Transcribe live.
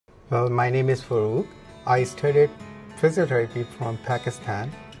Well, my name is Farooq. I studied physiotherapy from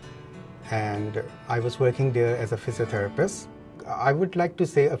Pakistan and I was working there as a physiotherapist. I would like to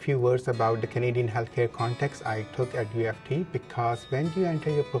say a few words about the Canadian healthcare context I took at UFT because when you enter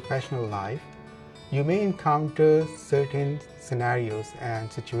your professional life, you may encounter certain scenarios and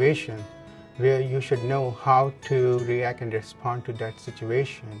situations where you should know how to react and respond to that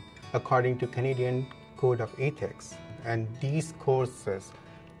situation according to Canadian Code of Ethics. And these courses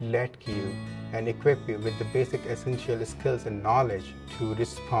let you and equip you with the basic essential skills and knowledge to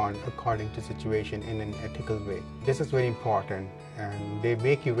respond according to situation in an ethical way. This is very important and they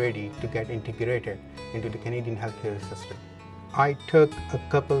make you ready to get integrated into the Canadian healthcare system. I took a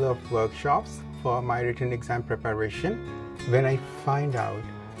couple of workshops for my written exam preparation. When I find out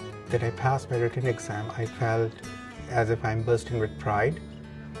that I passed my written exam, I felt as if I'm bursting with pride.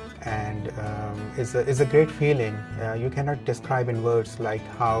 And it's a great feeling. You cannot describe in words like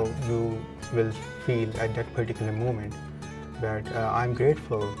how you will feel at that particular moment. But I'm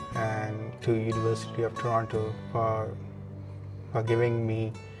grateful and to University of Toronto for giving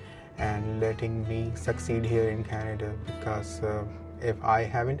me and letting me succeed here in Canada, because if I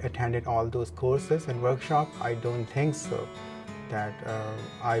haven't attended all those courses and workshops, I don't think so that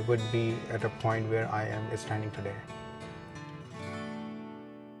I would be at a point where I am standing today.